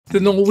The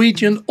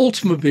Norwegian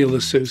Automobile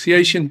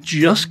Association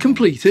just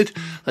completed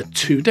a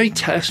 2-day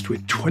test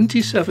with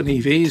 27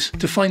 EVs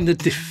to find the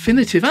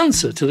definitive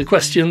answer to the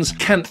questions: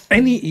 can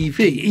any EV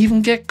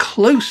even get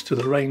close to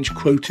the range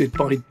quoted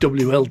by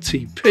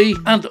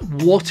WLTP? And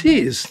what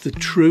is the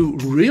true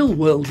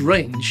real-world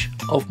range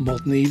of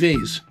modern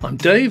EVs? I'm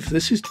Dave,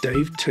 this is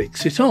Dave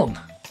Takes It On.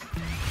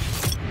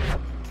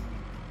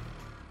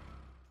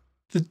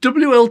 The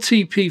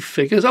WLTP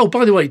figures, oh,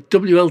 by the way,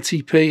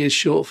 WLTP is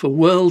short for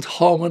World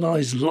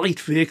Harmonised Light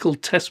Vehicle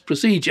Test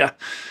Procedure.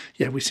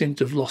 Yeah, we seem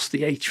to have lost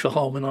the H for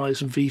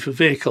harmonised and V for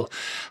vehicle.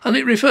 And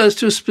it refers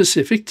to a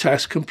specific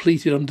test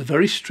completed under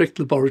very strict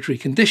laboratory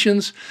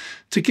conditions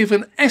to give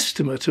an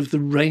estimate of the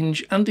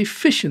range and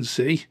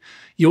efficiency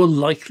you're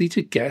likely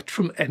to get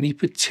from any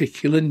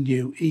particular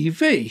new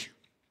EV.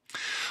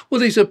 Well,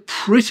 these are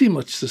pretty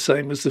much the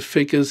same as the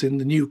figures in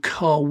the new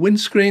car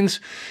windscreens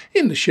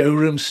in the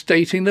showroom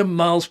stating the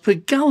miles per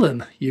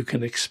gallon you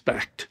can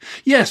expect.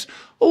 Yes,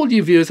 all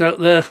you viewers out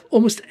there,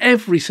 almost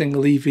every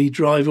single EV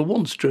driver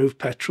once drove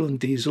petrol and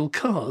diesel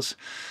cars.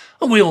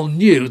 And we all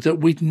knew that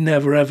we'd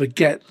never ever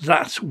get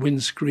that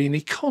windscreen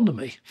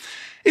economy.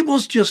 It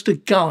was just a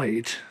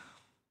guide.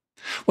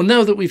 Well,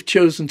 now that we've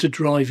chosen to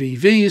drive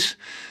EVs,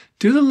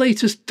 do the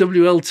latest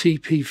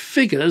WLTP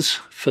figures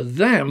for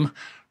them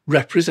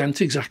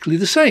represent exactly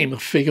the same, a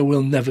figure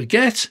we'll never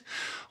get?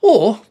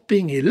 Or,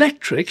 being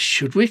electric,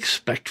 should we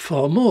expect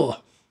far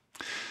more?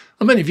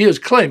 And many viewers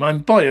claim I'm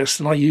biased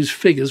and I use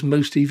figures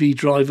most EV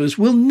drivers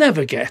will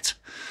never get.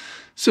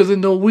 So the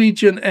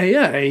Norwegian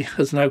AA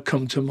has now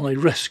come to my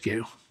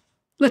rescue.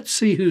 Let's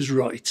see who's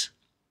right.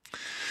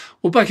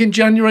 Well, back in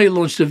January, they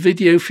launched a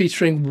video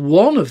featuring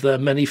one of their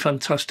many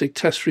fantastic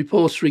test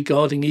reports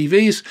regarding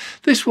EVs,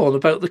 this one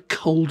about the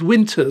cold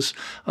winters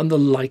and the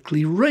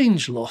likely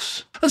range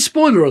loss. And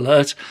spoiler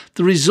alert,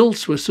 the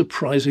results were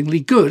surprisingly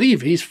good.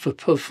 EVs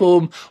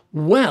perform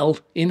well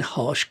in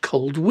harsh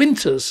cold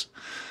winters.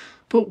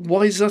 But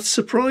why is that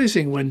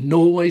surprising when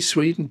Norway,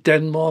 Sweden,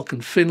 Denmark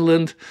and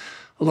Finland,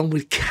 along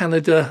with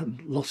Canada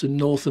and lots of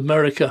North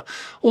America,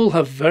 all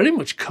have very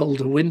much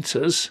colder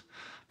winters,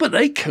 but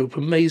they cope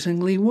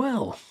amazingly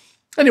well?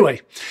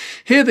 Anyway,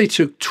 here they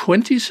took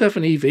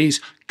 27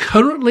 EVs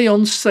currently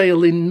on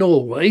sale in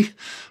Norway,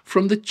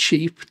 from the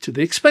cheap to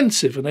the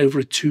expensive, and over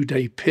a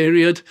 2-day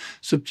period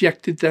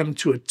subjected them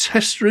to a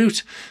test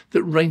route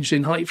that ranged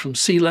in height from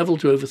sea level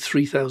to over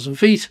 3,000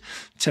 feet,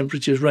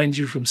 temperatures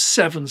ranging from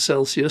 7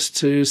 Celsius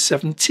to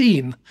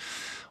 17.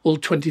 All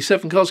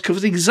 27 cars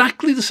covered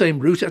exactly the same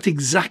route at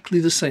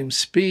exactly the same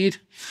speed.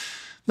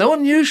 Now,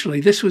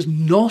 unusually, this was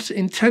not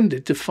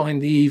intended to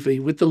find the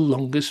EV with the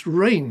longest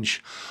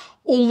range,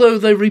 although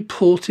they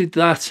reported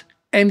that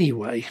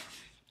anyway.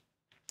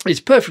 It's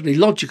perfectly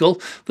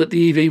logical that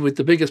the EV with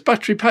the biggest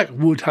battery pack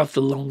would have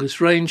the longest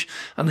range,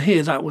 and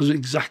here that was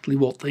exactly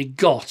what they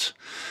got.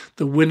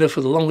 The winner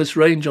for the longest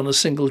range on a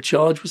single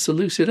charge was the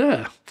Lucid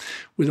Air,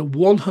 with a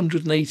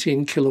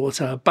 118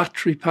 kilowatt-hour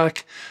battery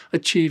pack,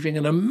 achieving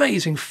an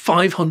amazing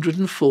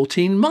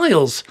 514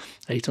 miles,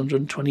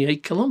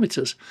 828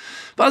 kilometres.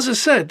 But as I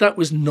said, that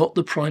was not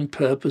the prime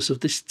purpose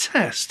of this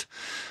test.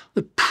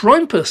 The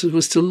prime purpose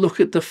was to look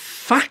at the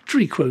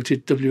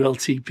factory-quoted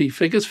WLTP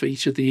figures for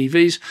each of the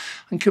EVs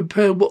and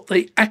compare what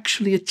they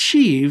actually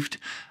achieved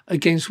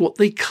against what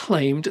they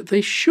claimed they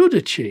should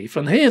achieve.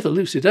 And here the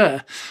Lucid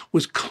Air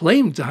was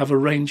claimed to have a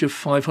range of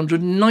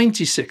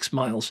 596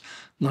 miles,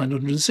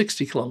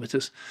 960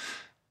 kilometres.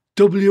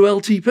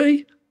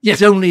 WLTP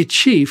yet only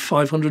achieved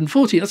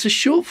 540. That's a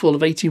shortfall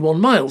of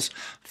 81 miles,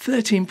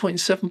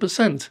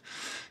 13.7%.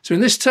 So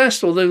in this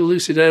test, although the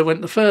Lucid Air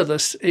went the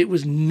furthest, it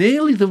was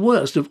nearly the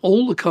worst of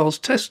all the cars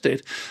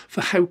tested for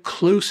how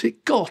close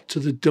it got to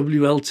the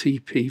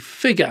WLTP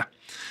figure.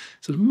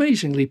 It's an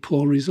amazingly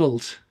poor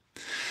result.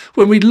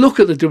 When we look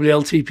at the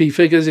WLTP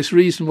figures, it's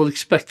reasonable to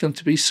expect them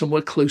to be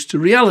somewhere close to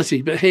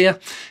reality, but here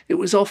it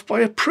was off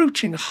by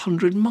approaching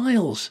 100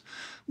 miles.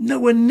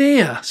 Nowhere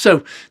near.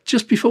 So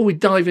just before we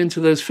dive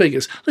into those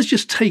figures, let's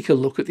just take a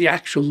look at the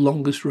actual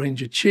longest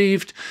range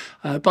achieved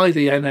by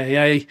the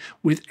NAA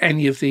with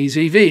any of these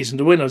EVs. And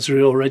the winners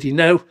we already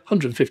know,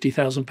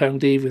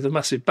 £150,000 EV with a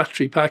massive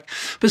battery pack.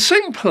 But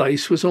second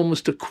place was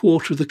almost a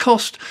quarter of the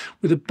cost,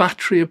 with a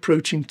battery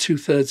approaching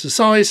 2/3 the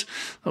size.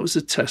 That was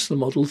the Tesla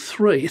Model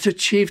 3. It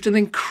achieved an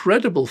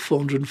incredible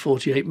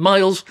 448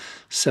 miles,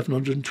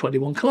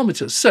 721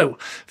 kilometres. So,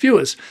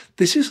 viewers,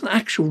 this is an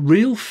actual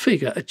real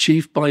figure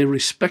achieved by a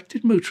respected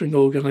motoring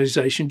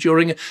organisation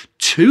during a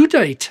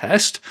 2-day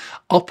test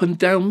up and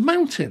down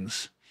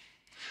mountains.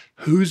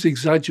 Who's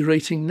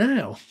exaggerating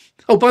now?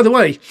 Oh, by the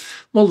way,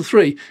 Model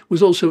 3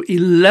 was also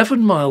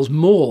 11 miles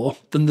more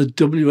than the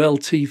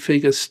WLT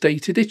figure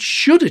stated it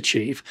should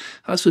achieve.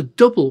 That's a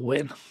double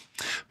win.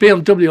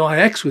 BMW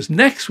iX was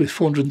next with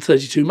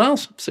 432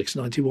 miles,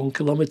 691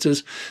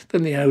 kilometres.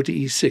 Then the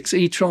Audi E6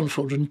 e-tron,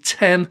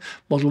 410,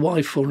 Model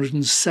Y,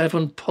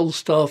 407,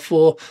 Polestar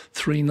 4,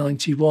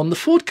 391. The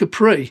Ford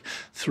Capri,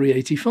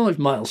 385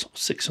 miles,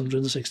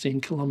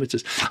 616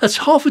 kilometres. That's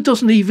half a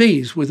dozen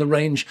EVs with a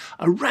range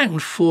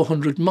around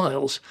 400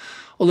 miles.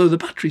 although the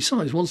battery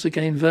size once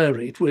again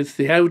varied, with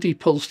the Audi,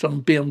 Polestar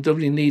and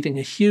BMW needing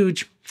a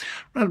huge,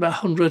 around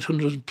about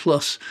 100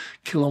 plus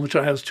kilometre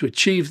hours to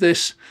achieve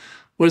this,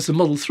 whereas the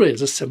Model 3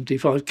 has a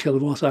 75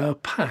 kilowatt hour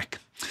pack.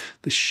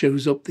 This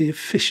shows up the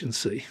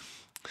efficiency.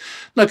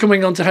 Now,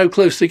 coming on to how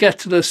close to get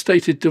to the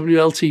stated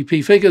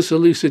WLTP figures, the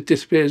Lucid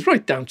disappears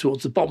right down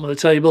towards the bottom of the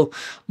table.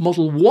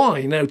 Model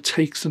Y now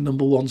takes the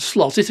number 1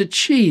 slot. It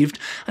achieved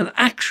an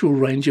actual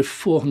range of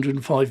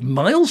 405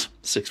 miles,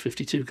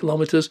 652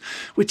 kilometres,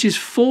 which is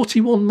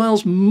 41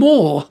 miles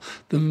more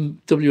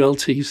than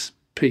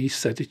WLTP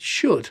said it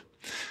should.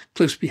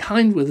 Close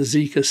behind were the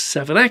Zeekr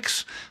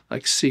 7X,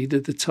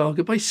 exceeded the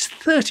target by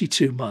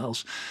 32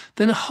 miles.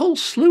 Then a whole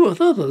slew of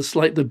others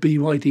like the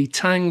BYD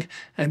Tang,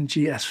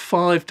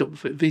 MGS5,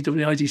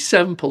 VW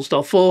ID7,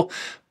 Polestar 4,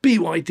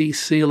 BYD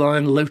Sea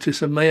Lion, Lotus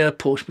Emea,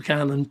 Porsche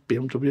Macan and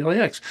BMW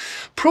iX.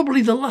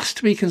 Probably the last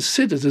to be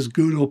considered as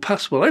good or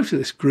passable out of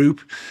this group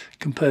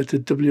compared to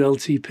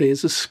WLTP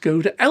is the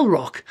Skoda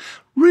Elrock.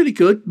 Really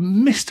good,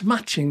 missed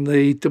matching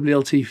the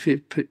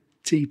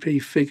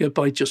WLTP figure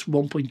by just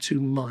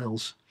 1.2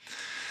 miles.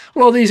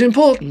 Well, are these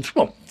important?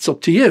 Well, it's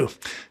up to you.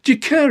 Do you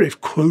care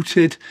if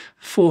quoted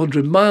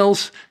 400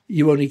 miles,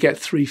 you only get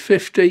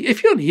 350?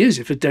 If you only use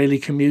it for daily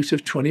commute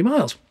of 20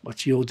 miles,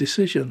 that's your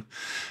decision.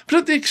 But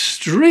at the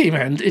extreme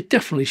end, it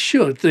definitely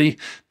should. The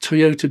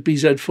Toyota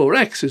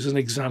BZ4X is an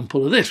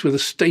example of this, with a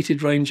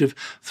stated range of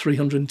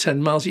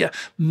 310 miles. Yeah,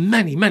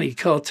 many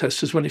car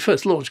testers, when it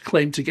first launched,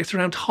 claimed to get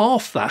around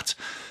half that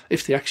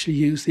if they actually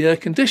use the air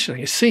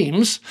conditioning. It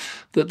seems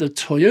that the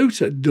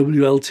Toyota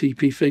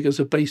WLTP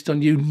figures are based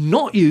on you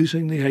not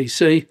using the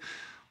AC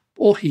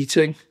or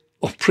heating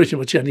or pretty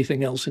much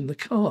anything else in the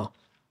car.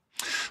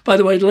 By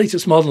the way, the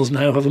latest models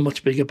now have a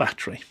much bigger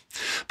battery.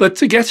 But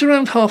to get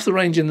around half the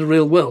range in the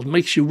real world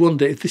makes you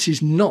wonder if this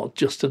is not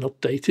just an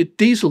updated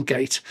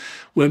Dieselgate,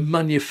 where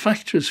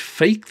manufacturers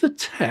fake the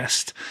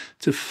test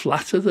to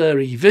flatter their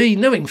EV,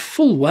 knowing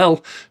full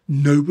well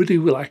nobody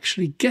will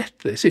actually get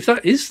this. If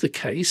that is the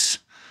case,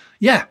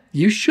 yeah,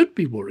 you should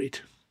be worried.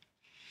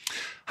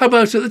 How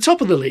about at the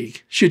top of the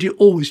league? Should you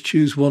always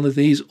choose one of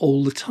these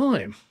all the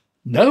time?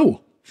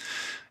 No.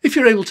 If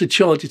you're able to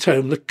charge at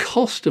home, the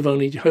cost of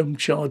only home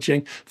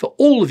charging for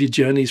all of your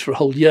journeys for a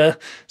whole year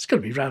is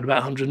going to be around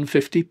about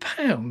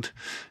 £150.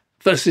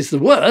 Versus the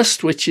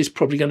worst, which is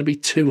probably going to be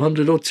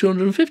 £200 or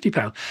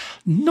 £250.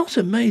 Not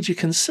a major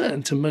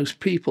concern to most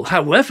people.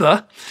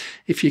 However,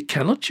 if you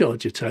cannot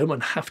charge at home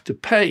and have to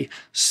pay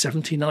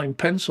 79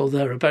 pence or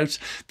thereabouts,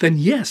 then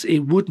yes,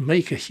 it would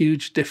make a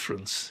huge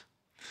difference.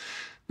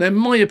 Now, in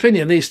my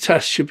opinion, these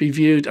tests should be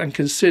viewed and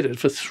considered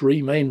for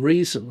 3 main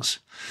reasons.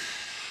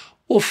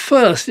 Well,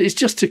 first, it's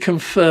just to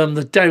confirm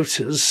the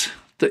doubters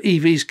that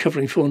EVs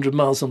covering 400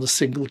 miles on a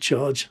single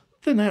charge,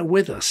 they're now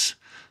with us.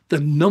 The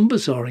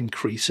numbers are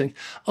increasing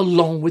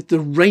along with the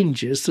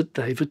ranges that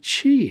they've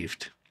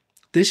achieved.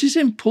 This is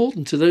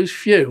important to those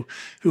few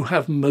who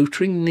have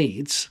motoring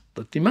needs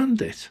that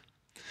demand it.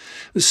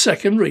 The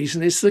second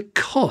reason is the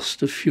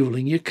cost of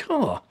fueling your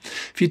car.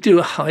 If you do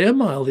a higher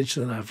mileage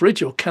than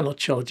average or cannot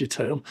charge at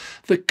home,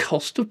 the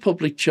cost of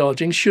public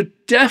charging should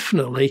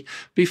definitely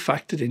be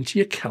factored into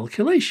your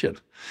calculation.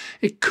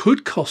 It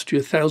could cost you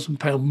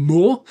 £1,000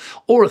 more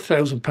or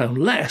 £1,000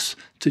 less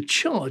to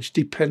charge,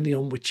 depending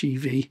on which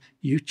EV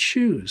you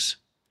choose.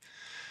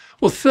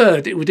 Well,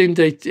 third, it would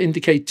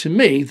indicate to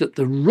me that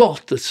the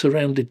rot that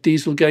surrounded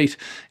Dieselgate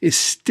is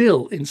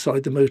still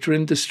inside the motor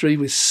industry,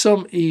 with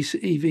some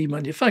EV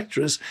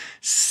manufacturers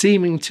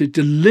seeming to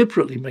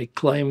deliberately make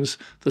claims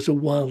that are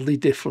wildly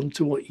different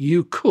to what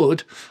you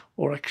could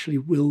or actually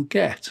will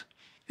get.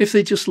 If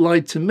they just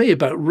lied to me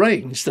about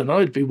range, then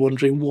I'd be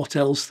wondering what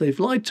else they've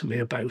lied to me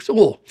about,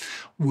 or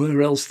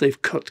where else they've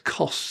cut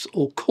costs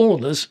or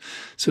corners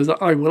so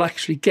that I will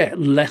actually get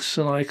less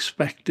than I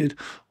expected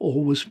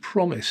or was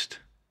promised.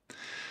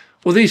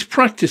 Well, these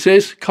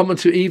practices, common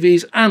to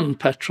EVs and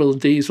petrol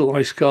and diesel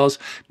ICE cars,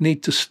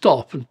 need to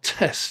stop, and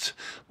tests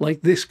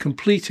like this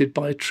completed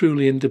by a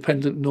truly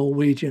independent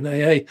Norwegian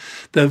AA,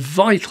 they're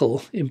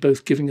vital in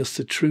both giving us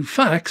the true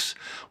facts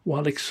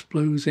while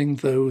exposing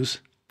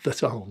those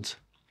that aren't.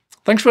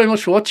 Thanks very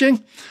much for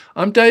watching.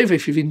 I'm Dave.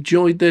 If you've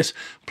enjoyed this,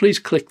 please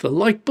click the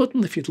like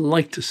button. If you'd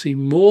like to see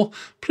more,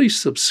 please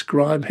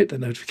subscribe, hit the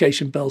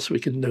notification bell so we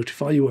can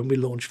notify you when we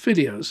launch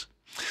videos.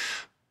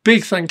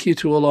 Big thank you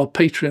to all our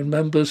Patreon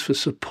members for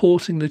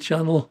supporting the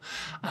channel,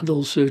 and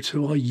also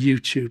to our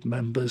YouTube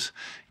members.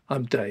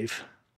 I'm Dave.